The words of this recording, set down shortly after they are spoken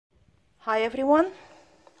Hi everyone,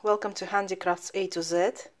 welcome to Handicrafts A to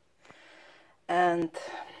Z. And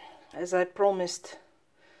as I promised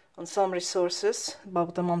on some resources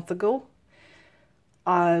about a month ago,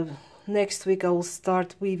 next week I will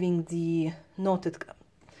start weaving the knotted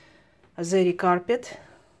azeri carpet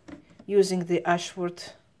using the Ashford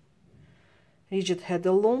rigid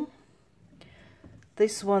heddle loom.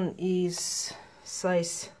 This one is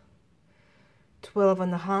size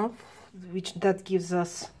 12.5, which that gives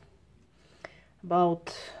us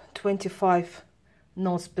about 25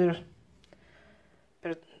 knots per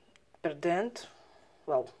dent.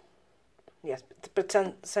 Well, yes, per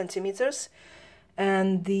 10 centimeters.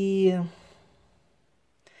 And the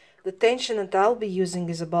tension that I'll be using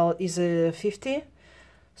is 50.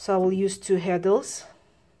 So I will use 2 heddles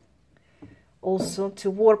also to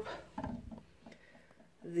warp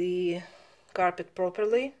the carpet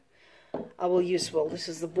properly. I will use, well, this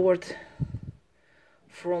is the board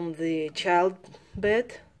from the child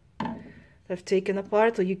bed I've taken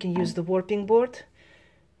apart, or you can use the warping board.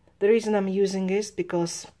 The reason I'm using is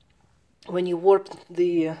because when you warp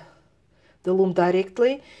the loom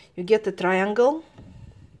directly, you get a triangle,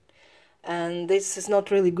 and this is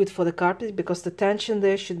not really good for the carpet because the tension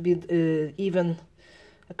there should be even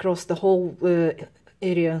across the whole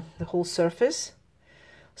area, the whole surface.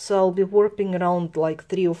 So I'll be warping around like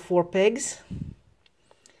 3 or 4 pegs,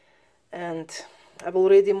 and I've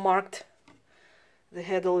already marked the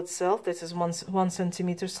heddle itself. This is 1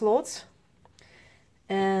 centimeter slots,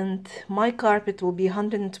 and my carpet will be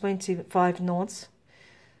 125 knots.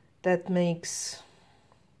 That makes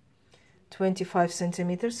 25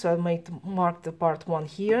 centimeters. So I might mark the part 1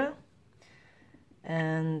 here,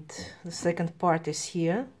 and the second part is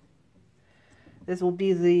here. This will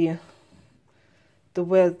be the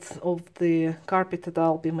width of the carpet that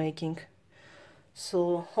I'll be making.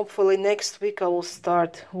 So hopefully next week I will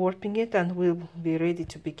start warping it and we'll be ready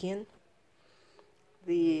to begin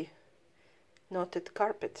the knotted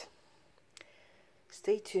carpet.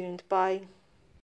 Stay tuned. Bye.